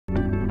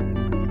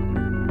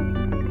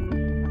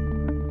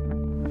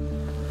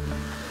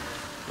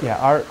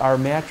Yeah, our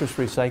mattress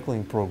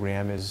recycling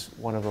program is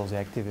one of those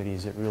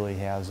activities that really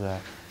has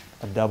a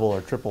double or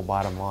triple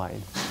bottom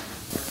line.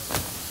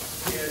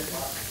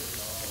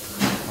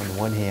 On the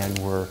one hand,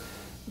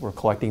 we're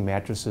collecting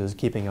mattresses,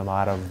 keeping them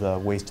out of the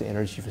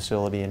waste-to-energy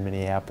facility in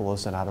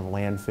Minneapolis and out of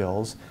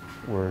landfills.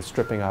 We're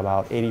stripping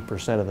about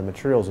 80% of the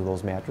materials of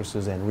those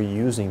mattresses and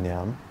reusing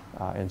them,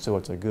 and so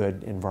it's a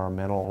good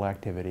environmental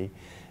activity.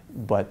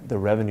 But the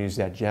revenues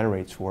that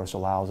generates for us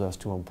allows us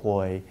to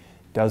employ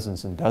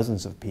dozens and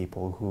dozens of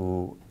people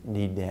who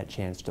need that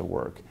chance to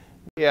work.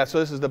 Yeah, so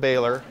this is the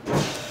baler.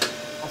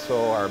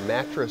 Also, our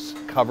mattress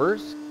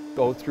covers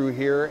go through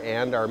here,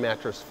 and our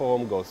mattress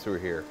foam goes through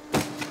here.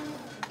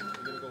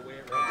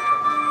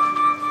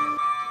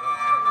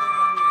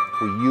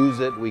 We use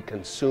it, we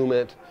consume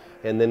it,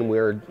 and then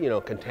we're,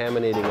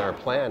 contaminating our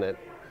planet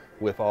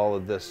with all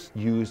of this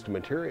used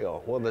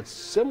material. Well, that's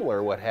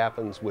similar what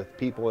happens with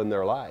people in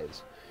their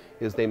lives,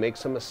 is they make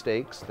some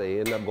mistakes,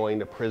 they end up going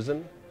to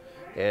prison,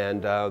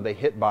 and they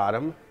hit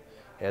bottom,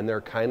 and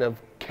they're kind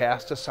of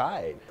cast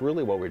aside.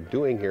 Really what we're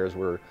doing here is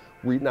we're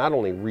not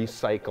only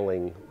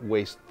recycling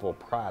wasteful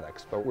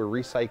products, but we're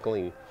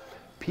recycling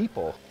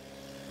people.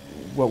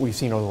 What we've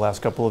seen over the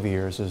last couple of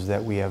years is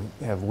that we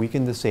have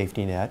weakened the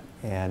safety net,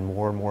 and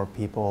more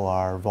people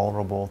are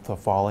vulnerable to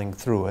falling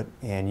through it,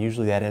 and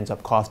usually that ends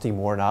up costing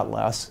more, not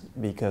less,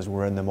 because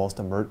we're in the most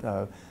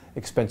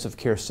expensive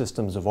care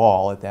systems of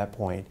all at that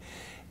point,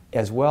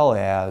 as well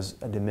as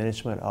a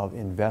diminishment of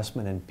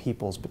investment in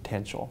people's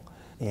potential.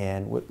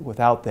 And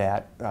without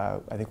that, I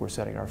think we're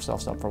setting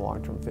ourselves up for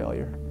long-term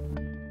failure.